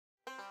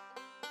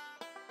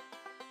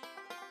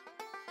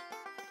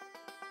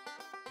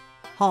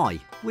Hi,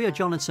 we are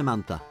John and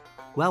Samantha.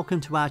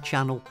 Welcome to our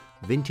channel,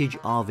 Vintage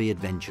RV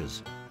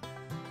Adventures.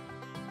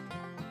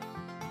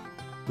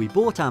 We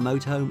bought our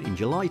motorhome in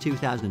July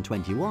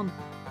 2021,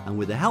 and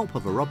with the help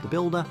of a Rob the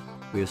Builder,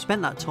 we have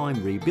spent that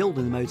time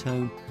rebuilding the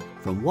motorhome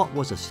from what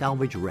was a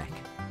salvage wreck.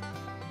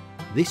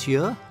 This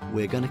year,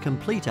 we're going to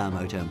complete our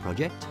motorhome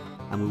project,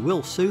 and we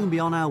will soon be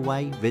on our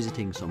way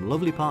visiting some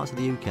lovely parts of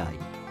the UK,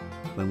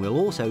 when we'll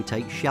also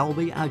take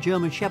Shelby, our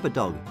German Shepherd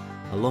dog,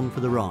 along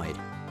for the ride.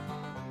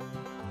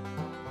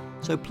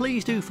 So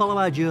please do follow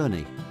our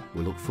journey.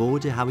 We look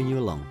forward to having you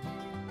along.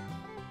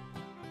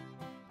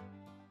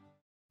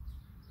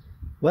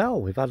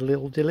 Well, we've had a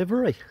little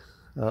delivery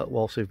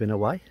whilst we've been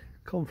away.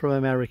 Come from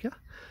America.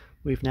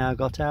 We've now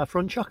got our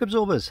front shock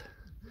absorbers.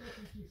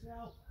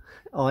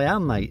 I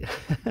am, mate.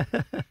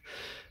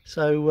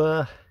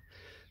 So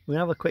we'll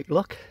have a quick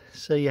look,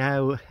 see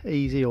how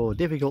easy or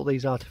difficult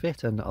these are to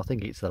fit, and I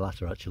think it's the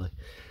latter actually.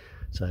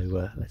 So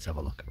let's have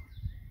a look.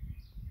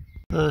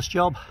 First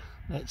job,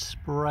 let's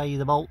spray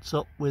the bolts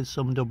up with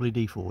some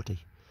WD-40.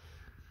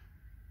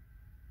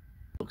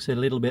 Looks a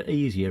little bit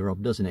easier,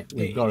 Rob, doesn't it?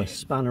 We've got a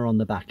spanner on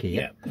the back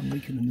here, yeah, and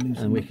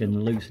we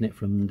can loosen it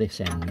from this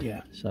end.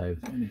 Yeah. So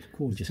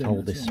we'll just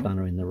hold this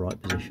spanner in the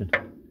right position.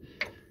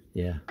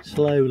 Yeah,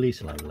 slowly,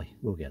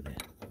 we'll get there.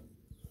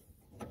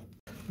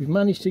 We've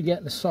managed to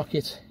get the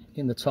socket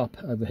in the top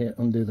over here,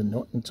 undo the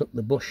nut, and took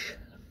the bush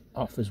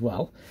off as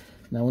well.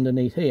 Now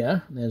underneath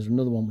here, there's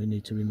another one we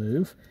need to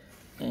remove.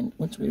 And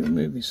once we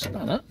remove this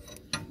spanner,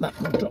 that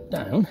will drop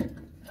down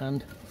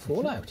and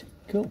fall out.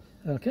 Cool.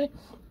 Okay.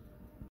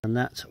 And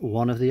that's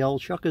one of the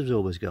old shock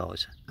absorbers,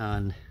 guys,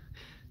 and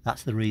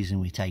that's the reason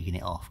we're taking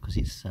it off, because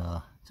it's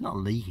not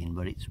leaking,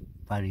 but it's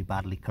very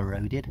badly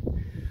corroded.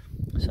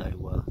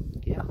 So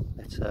yeah,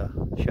 let's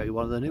show you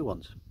one of the new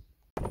ones.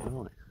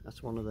 Right,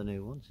 that's one of the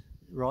new ones.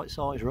 Right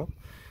size, Rob?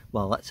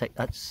 Well,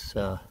 that's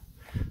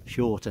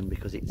shortened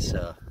because it's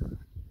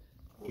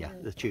yeah,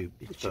 the tube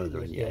is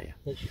further in. Yeah,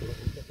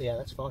 yeah,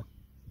 that's fine.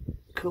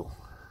 Cool.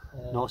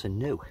 Nice and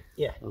new.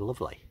 Yeah,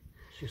 lovely.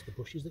 It's just the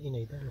bushes that you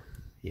need there.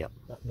 Yep.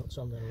 That nut's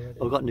on there already.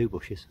 I've got new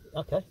bushes.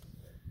 Okay.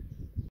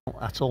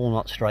 That's all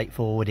not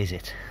straightforward, is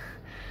it?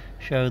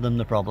 Show them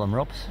the problem,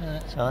 Robs.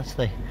 So that's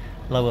the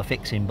lower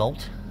fixing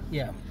bolt.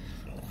 Yeah.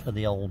 For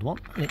the old one,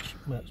 which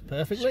works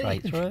perfectly.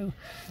 Straight through.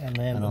 And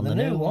then on the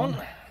new one,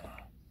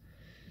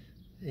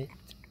 it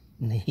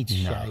needs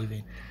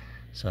shaving.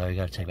 So you've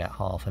got to take about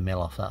half a mil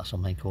off that or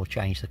something, or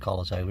change the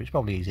collars over. It's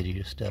probably easy to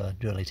just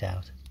drill it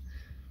out.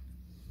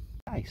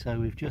 Okay, so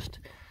we've just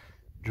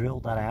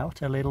drilled that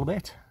out a little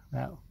bit,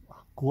 about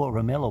quarter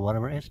of a mil or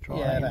whatever it is. Try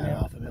yeah, about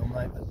half a mil,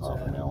 mate. But,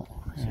 half a mil.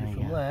 So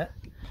from there,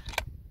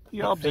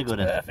 jobs are good.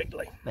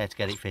 Perfectly. Let's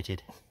get it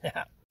fitted.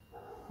 Yeah.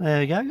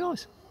 There we go,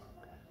 guys.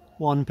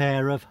 One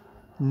pair of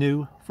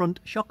new front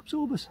shock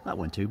absorbers. That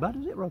wasn't too bad,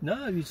 was it, Rob?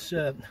 No, it's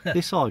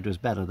this side was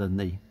better than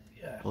the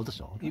other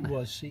side. It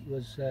was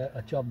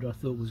a job that I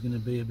thought was going to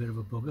be a bit of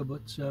a bugger,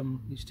 but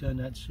it's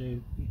turned out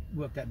to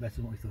work out better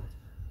than what we thought.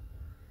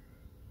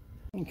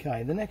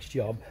 Okay, the next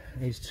job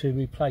is to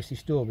replace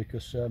this door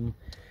because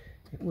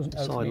it wasn't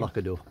opening. Side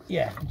locker door.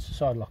 Yeah, it's a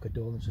side locker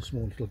door. There's a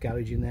small little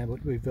garage in there,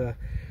 but we've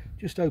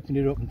just opened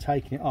it up and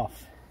taken it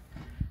off.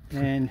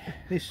 And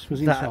this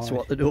was inside. That's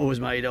what the door was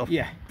made of.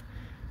 Yeah.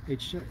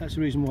 That's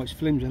the reason why it's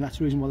flimsy, and that's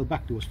the reason why the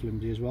back door's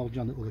flimsy as well,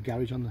 John, or the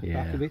garage on the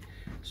back of it.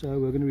 So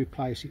we're going to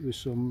replace it with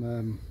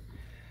some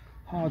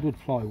hardwood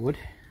plywood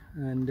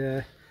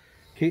and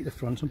keep the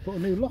front and put a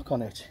new lock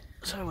on it.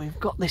 So we've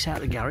got this out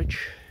of the garage.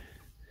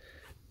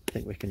 I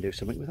think we can do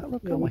something with that,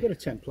 look, can't we? We've got a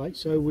template,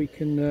 so we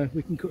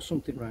can cut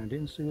something round it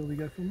and see where we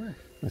go from there.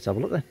 Let's have a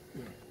look then.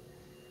 Yeah.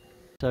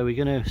 So we're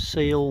going to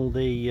seal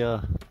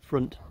the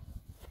front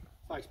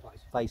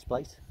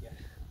faceplate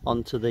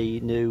onto the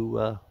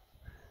new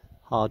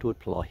hardwood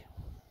ply.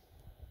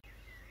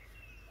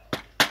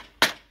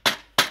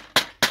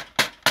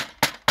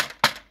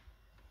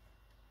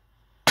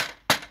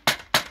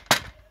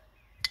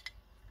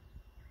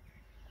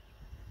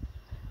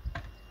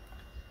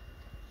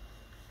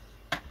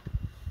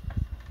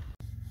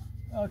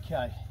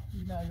 Okay,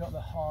 we've now got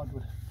the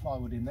hardwood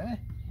plywood in there,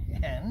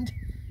 and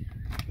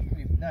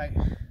we've now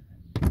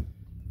put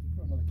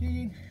another key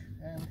in,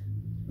 and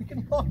we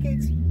can lock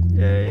it.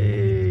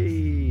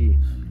 Yay!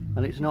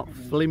 And it's not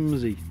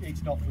flimsy.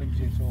 It's not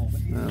flimsy at all.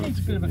 But it needs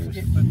a bit of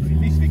it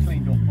needs to be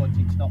cleaned up, but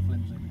it's not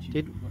flimsy.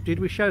 Did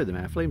we show them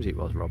how flimsy it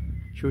was, Rob?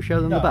 Should we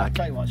show them the back?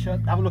 I'll tell you what,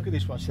 have a look at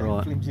this one, see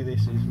how flimsy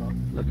this is. Look.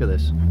 Look at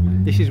this.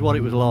 This is what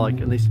it was like,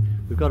 and this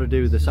we've got to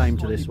do the same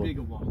to this one.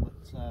 Bigger one,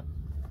 but,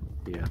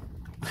 yeah.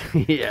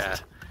 Yeah.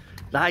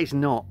 That is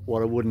not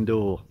what a wooden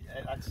door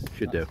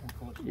should do.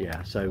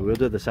 Yeah, so we'll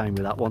do the same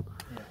with that one.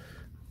 Yeah.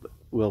 But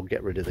we'll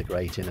get rid of the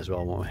grating as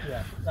well, won't we?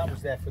 Yeah, that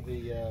was there for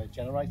the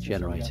generator.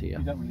 Generator, so yeah.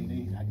 You don't really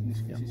need that in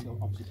this case, it's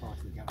obviously part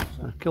of the garage.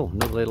 So. Cool,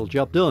 another little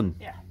job done.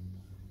 Yeah.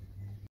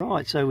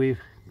 Right, so we've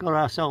got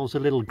ourselves a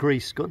little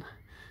grease gun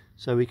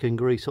so we can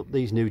grease up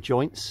these new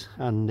joints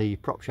and the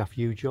prop shaft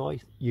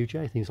UJ,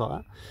 things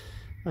like that.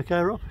 Okay,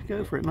 Rob,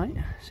 go for it, mate.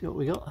 See what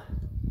we got.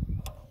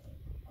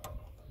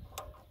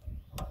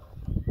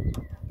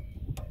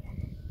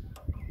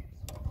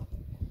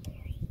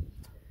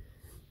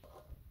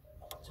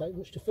 take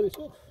much to fill it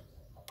up.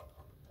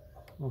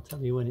 I'll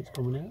tell you when it's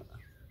coming out.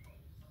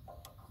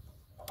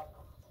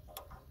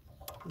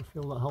 You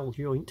feel that whole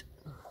joint.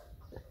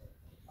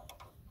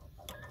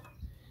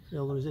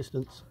 Feel the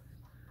resistance.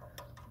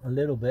 A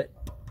little bit.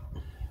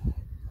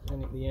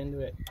 And at the end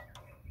of it.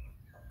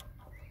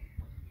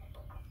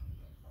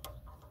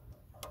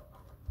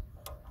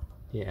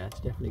 Yeah, it's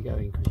definitely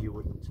going, because you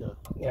wouldn't.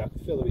 Yeah, I can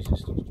feel the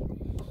resistance.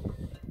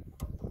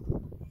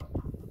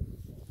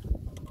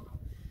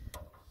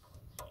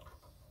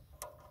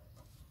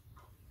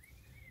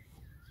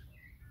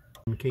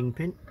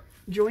 Kingpin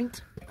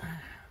joint.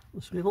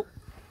 The swivel.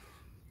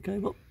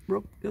 Go up,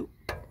 rub, go.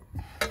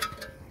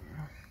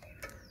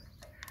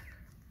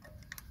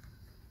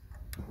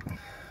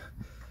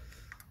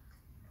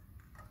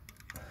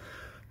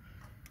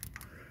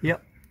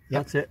 Yep,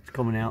 that's it. It's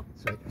coming out.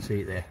 So you can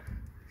see it there.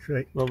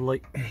 Sweet.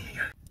 Lovely.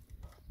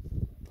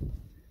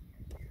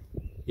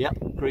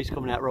 Yep, grease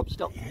coming out, Rob.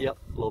 Stop. Yep,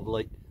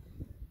 lovely.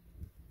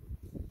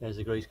 There's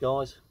the grease,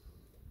 guys.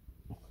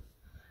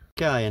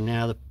 Okay, and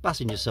now the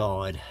passenger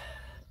side.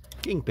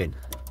 Kingpin.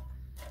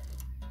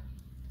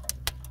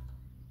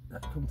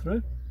 That come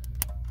through?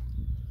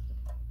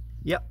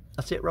 Yep,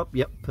 that's it, Rob.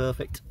 Yep,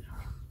 perfect.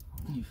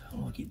 You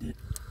felt like it did.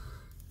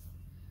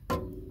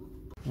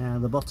 Now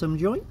the bottom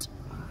joint.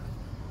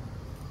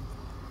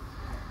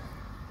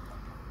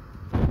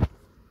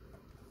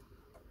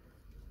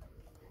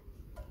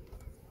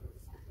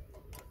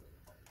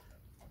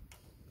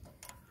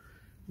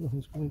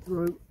 Nothing's coming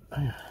through.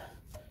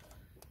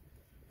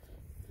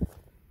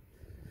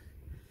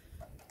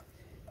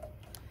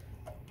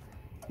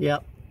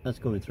 Yep, that's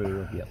coming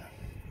through. Yep,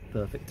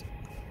 perfect.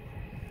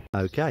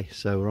 Okay,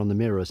 so we're on the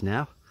mirrors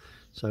now.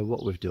 So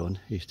what we've done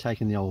is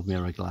taken the old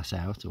mirror glass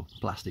out, or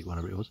plastic,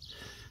 whatever it was,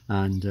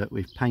 and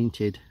we've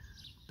painted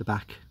the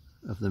back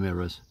of the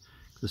mirrors.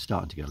 They're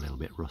starting to get a little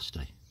bit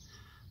rusty.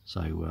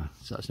 So,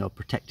 so that's now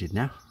protected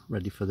now,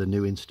 ready for the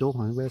new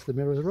install. And where's the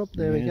mirrors, Rob?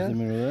 There we go. There's the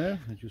mirror there.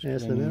 I just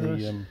There's the putting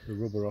mirrors. The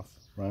rubber off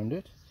around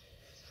it.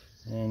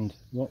 And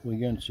what we're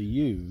going to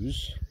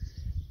use,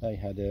 they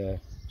had a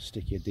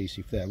sticky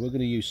adhesive there. We're going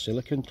to use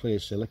silicone, clear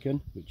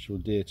silicone, which will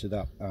adhere to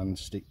that and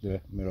stick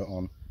the mirror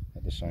on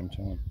at the same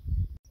time.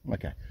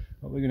 Okay,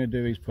 what we're going to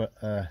do is put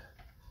a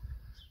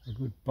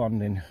good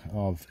bonding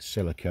of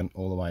silicone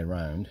all the way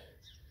around,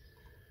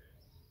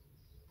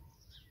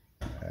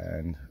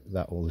 and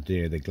that will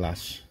adhere the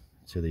glass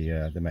to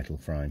the metal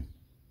frame.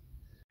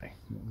 Okay,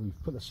 we've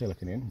put the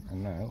silicone in,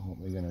 and now what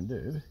we're going to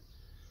do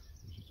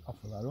is just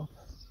offer that up,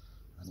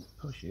 and it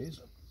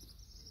pushes.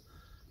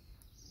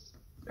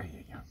 There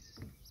you go.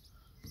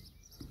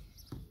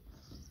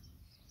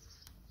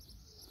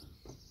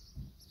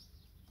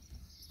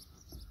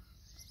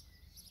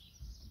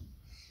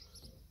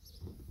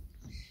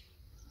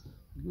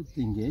 The good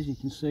thing is you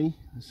can see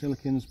the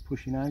silicone's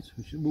pushing out,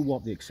 which will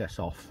wipe the excess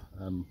off,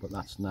 but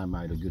that's now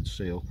made a good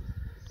seal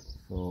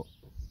for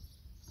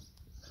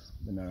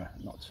the mirror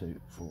not to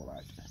fall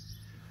out.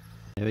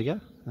 There we go,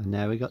 and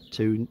now we've got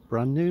two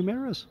brand new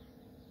mirrors.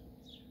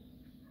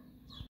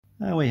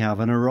 And we have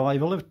an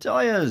arrival of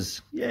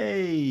tyres,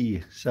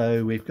 yay!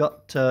 So we've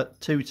got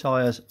 2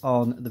 tyres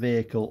on the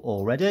vehicle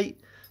already,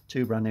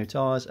 2 brand new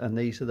tyres, and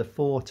these are the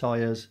 4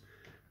 tyres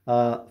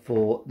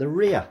for the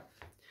rear.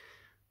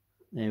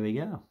 There we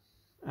go,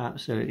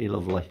 absolutely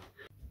lovely.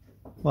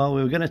 Well,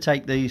 we were going to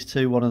take these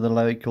to one of the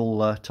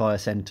local tyre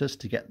centres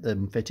to get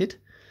them fitted,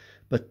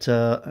 but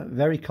a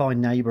very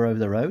kind neighbour over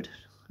the road,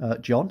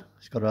 John,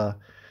 he's got a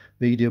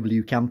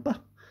VW camper.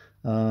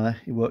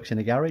 He works in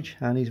a garage,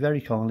 and he's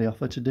very kindly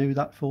offered to do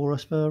that for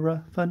us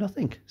for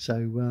nothing.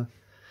 So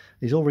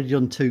he's already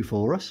done 2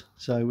 for us,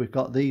 so we've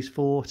got these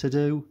 4 to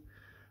do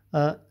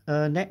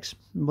next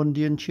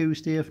Monday and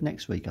Tuesday of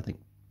next week, I think.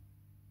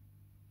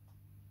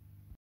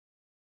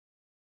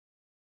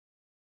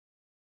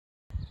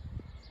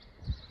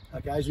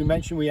 Okay, as we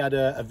mentioned, we had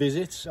a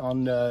visit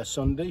on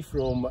Sunday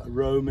from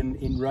Roman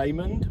in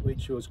Raymond,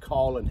 which was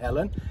Carl and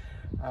Helen,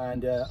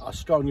 and I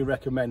strongly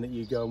recommend that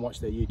you go and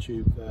watch their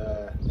YouTube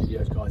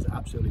videos, guys. They're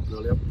absolutely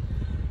brilliant.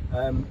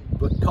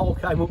 But Carl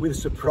came up with a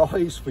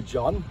surprise for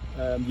John.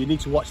 You need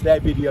to watch their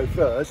video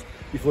first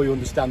before you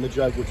understand the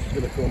joke, which is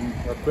going to come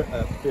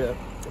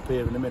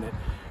appear in a minute.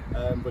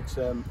 But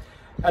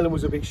Helen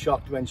was a bit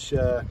shocked when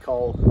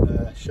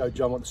Carl showed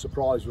John what the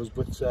surprise was,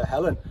 but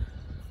Helen,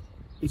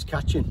 it's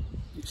catching.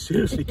 It's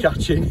seriously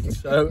catching.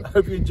 So I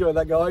hope you enjoy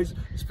that, guys.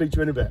 Speak to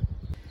you in a bit.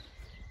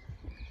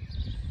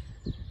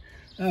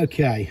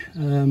 Okay,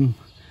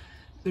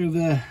 bit of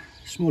a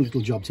small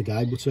little job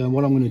today, but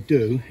what I'm going to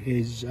do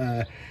is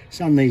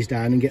sand these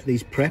down and get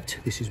these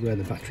prepped. This is where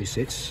the battery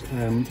sits.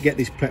 Get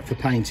this prepped for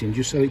painting,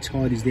 just so it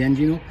tidies the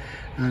engine up,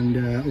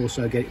 and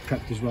also get it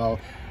prepped as well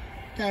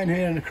down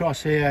here and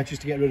across here,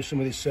 just to get rid of some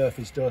of this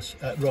surface dust,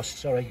 rust,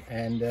 sorry,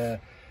 and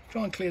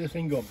try and clear the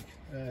thing up.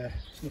 There's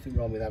nothing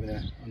wrong with having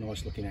a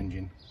nice looking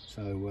engine,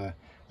 so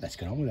let's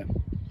get on with it.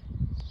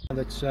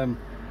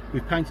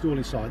 We've painted all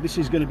inside. This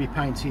is going to be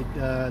painted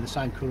the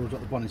same colour as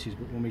what the bonnet is,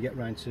 but when we get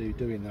round to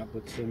doing that,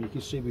 but you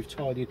can see we've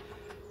tidied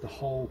the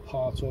whole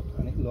part up,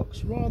 and it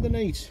looks rather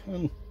neat,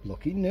 and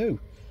looking new.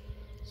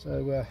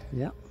 So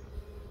yeah,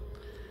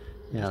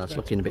 that's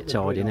looking a bit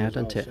tidy now,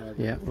 doesn't it?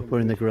 Yeah, we're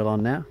putting the grill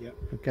on now. Yep.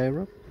 Okay,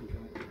 Rob.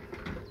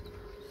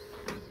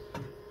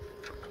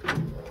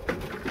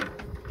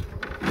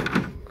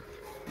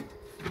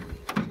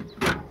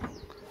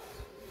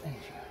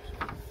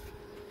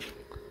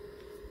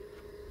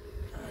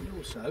 And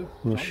also,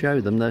 We'll show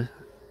them the.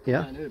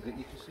 Yeah. You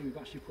can see we've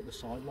actually put the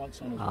side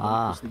lights on as well,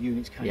 because the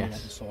units came out the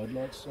side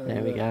lights. So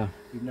there we go.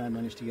 We've now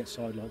managed to get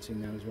side lights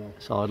in now as well.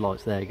 Side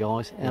lights there,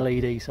 guys.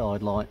 LED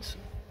side lights.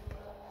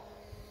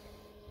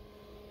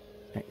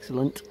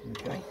 Excellent.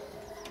 Okay.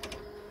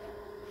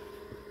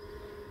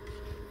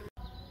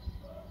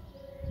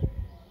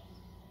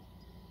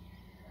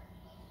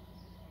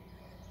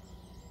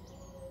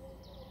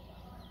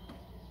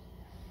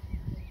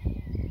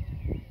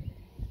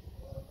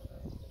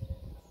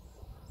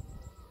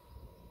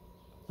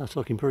 That's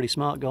looking pretty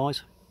smart,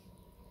 guys.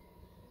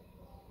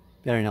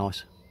 Very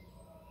nice.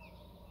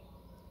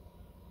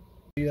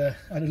 We had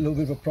a little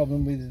bit of a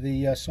problem with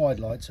the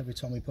side lights. Every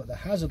time we put the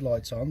hazard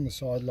lights on, the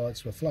side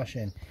lights were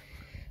flashing.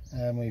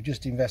 We've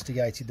just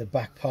investigated the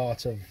back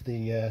part of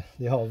the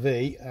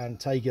RV and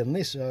taken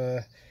this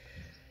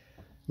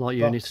light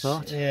unit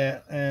apart.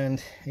 Yeah,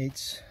 and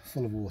it's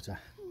full of water.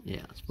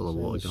 Yeah, it's full of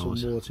water,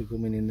 guys. Some water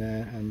coming in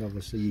there, and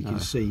obviously you can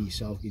see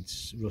yourself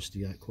it's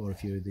rusty out quite a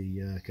few of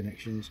the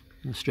connections.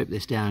 I'll strip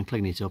this down,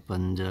 clean it up,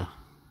 and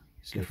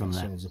go from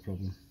there. Solves the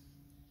problem.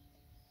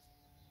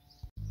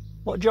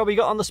 What job you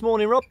got on this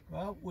morning, Rob?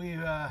 Well, we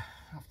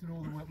after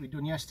all the work we've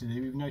done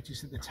yesterday, we've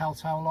noticed that the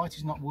telltale light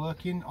is not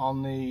working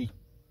on the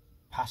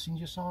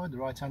passenger side, the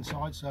right hand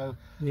side. So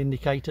the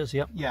indicators,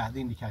 yep. Yeah, the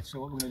indicators.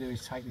 So what we're going to do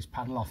is take this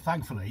panel off.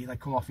 Thankfully they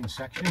come off in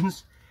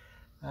sections,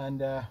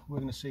 and we're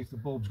going to see if the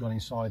bulb's gone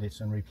inside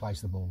it and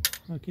replace the bulb.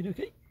 Okie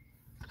dokie.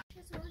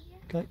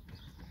 Okay.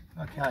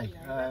 Okay,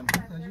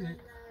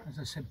 as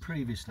I said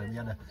previously, we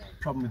had a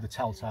problem with the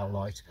telltale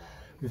light.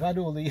 We've had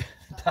all the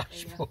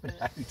dashboard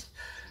out.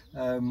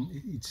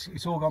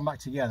 It's all gone back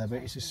together,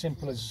 but it's as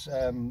simple as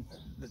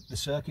the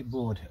circuit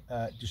board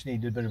just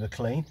needed a bit of a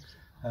clean.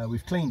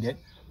 We've cleaned it,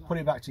 put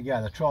it back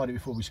together, tried it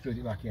before we screwed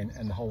it back in,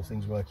 and the whole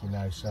thing's working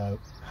now, so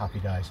happy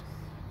days.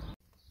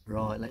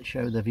 Right, let's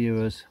show the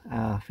viewers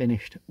our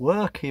finished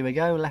work. Here we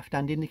go, left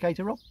hand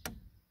indicator, Rob.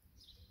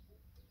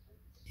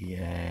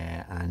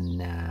 Yeah, and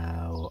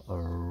now a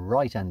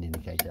right hand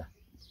indicator.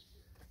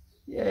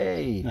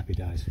 Yay! Happy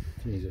days.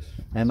 Jesus.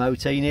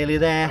 MOT nearly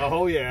there.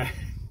 Oh yeah.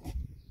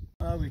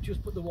 We've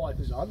just put the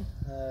wipers on.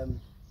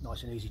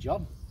 Nice and easy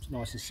job. It's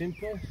nice and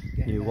simple.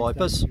 New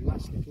wipers.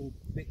 Last little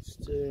bits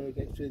to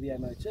get through the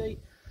MOT.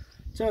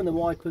 Turn the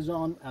wipers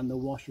on, and the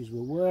washers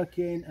were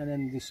working, and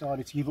then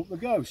decided to give up the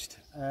ghost.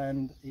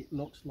 And it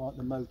looks like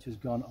the motor's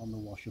gone on the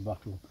washer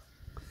buckle.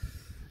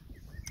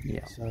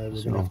 Yeah. So we're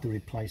going to have to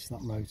replace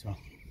that motor.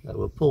 So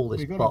we'll pull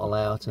this bottle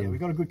out, and we've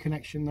got a good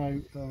connection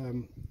though.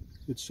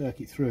 Good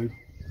circuit through,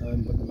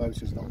 but the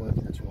motor's not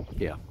working at all.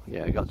 Yeah,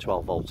 we got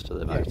 12 volts to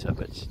the motor,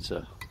 but it's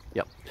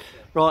yep.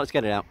 Right, let's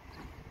get it out.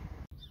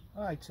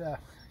 Right,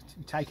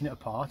 taking it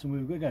apart, and we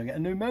were going to get a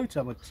new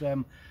motor, but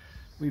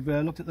we've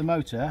looked at the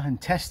motor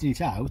and tested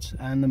it out,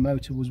 and the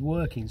motor was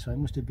working, so it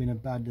must have been a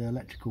bad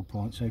electrical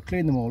point. So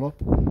cleaned them all up,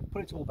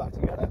 put it all back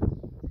together.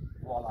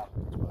 Voila,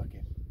 it's working.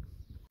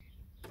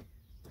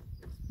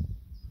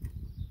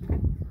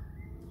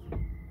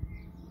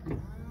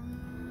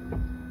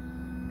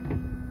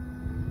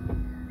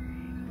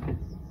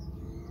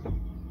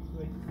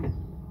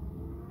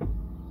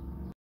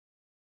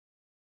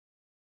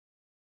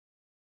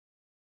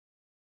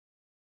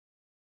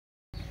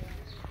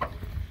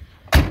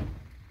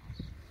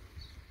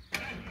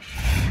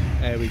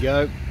 There we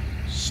go,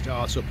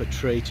 starts up a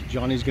treat.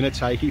 Johnny's going to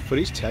take it for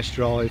his test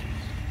drive.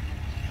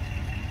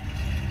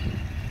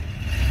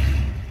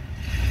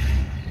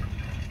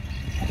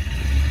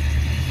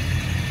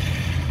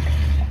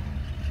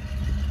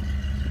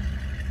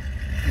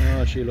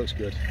 Oh, she looks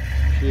good.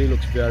 She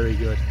looks very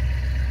good.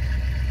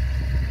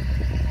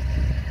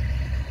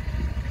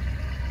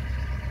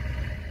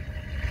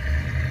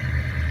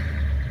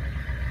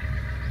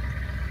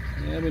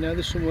 Yeah, we know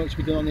there's some work to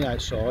be done on the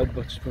outside,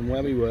 but from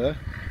where we were,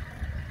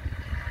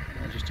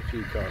 just a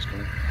few cars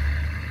coming.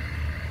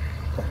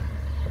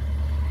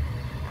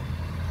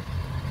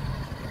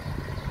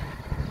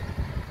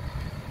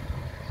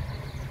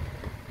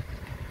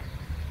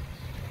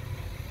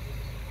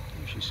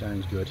 She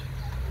sounds good.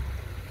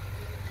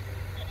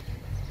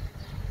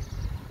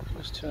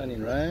 Just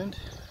turning round.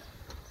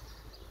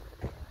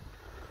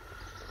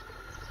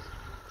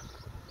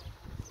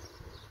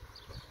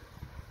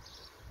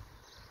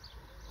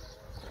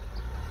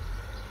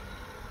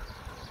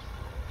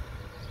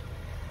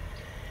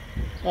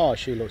 Oh,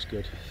 she looks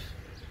good.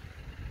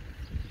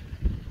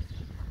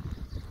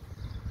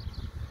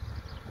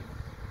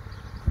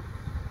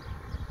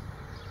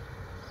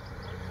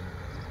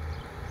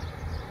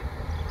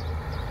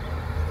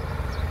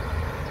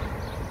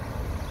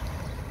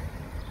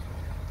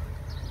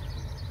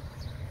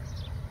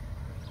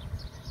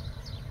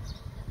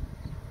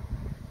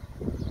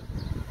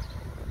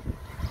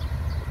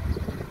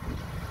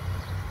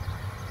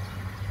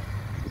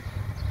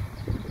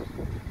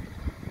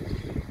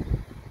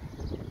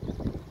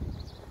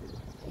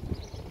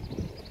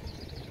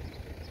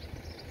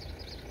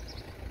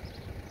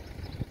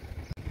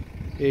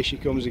 Here she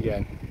comes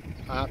again.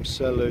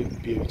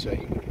 Absolute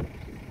beauty.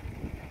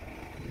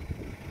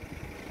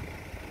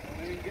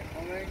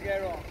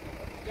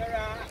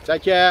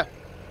 Take care.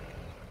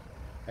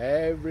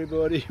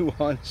 Everybody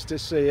wants to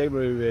see her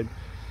moving.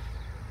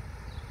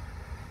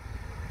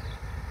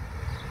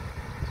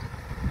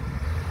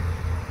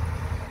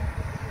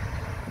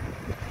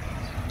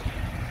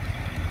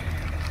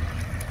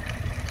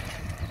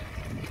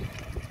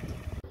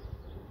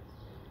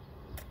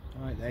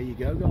 Right, there you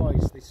go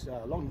guys. This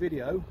long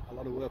video. A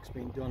lot of work's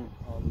been done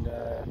on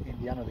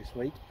Indiana this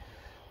week.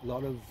 A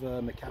lot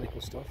of mechanical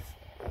stuff.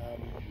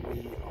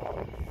 We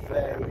are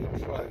very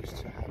close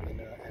to having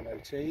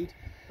MOT'd.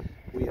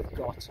 We have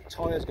got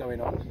tyres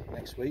going on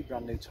next week,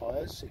 brand new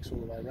tyres, 6 all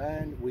the way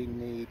around. We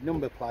need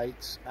number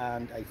plates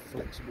and a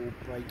flexible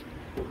brake.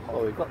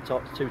 Oh, we've got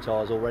 2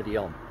 tyres already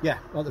on. Yeah,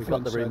 well, we've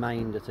got the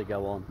remainder to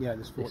go on. Yeah,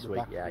 there's 4 this at the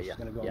week. back. Yeah, It's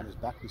going to go on this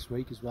back this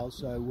week as well.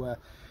 So,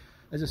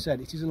 as I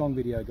said, it is a long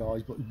video,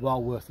 guys, but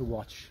well worth a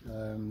watch.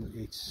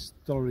 It's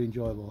thoroughly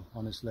enjoyable,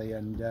 honestly,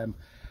 and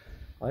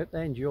I hope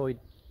they enjoyed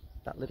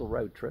that little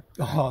road trip.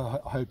 Oh,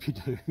 I hope you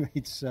do.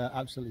 It's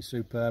absolutely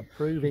superb.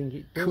 Proving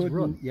it does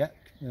run. Yeah,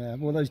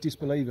 well, those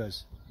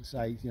disbelievers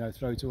say, you know,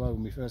 throw to home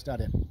when we first had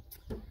it.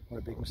 What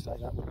a big mistake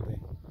that would be.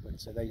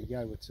 But there you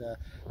go. But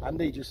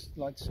Andy, just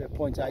like to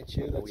point out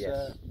to you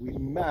that we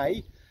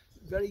may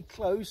very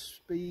close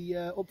be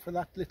up for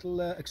that little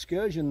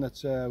excursion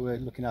that we're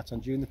looking at on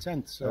June the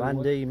 10th. So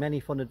Andy, many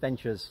fun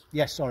adventures.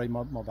 Yes, sorry,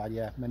 my bad.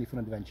 Yeah, many fun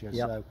adventures.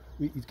 Yep. So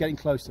it's getting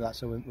close to that.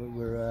 So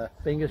we're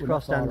fingers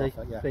crossed, Andy.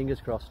 Fingers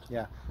crossed.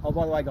 Yeah. Oh,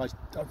 by the way, guys,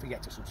 don't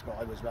forget to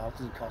subscribe as well. It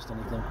doesn't cost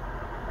anything.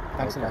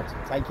 Thanks a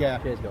lot. Take care.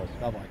 Cheers, guys.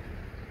 Bye bye.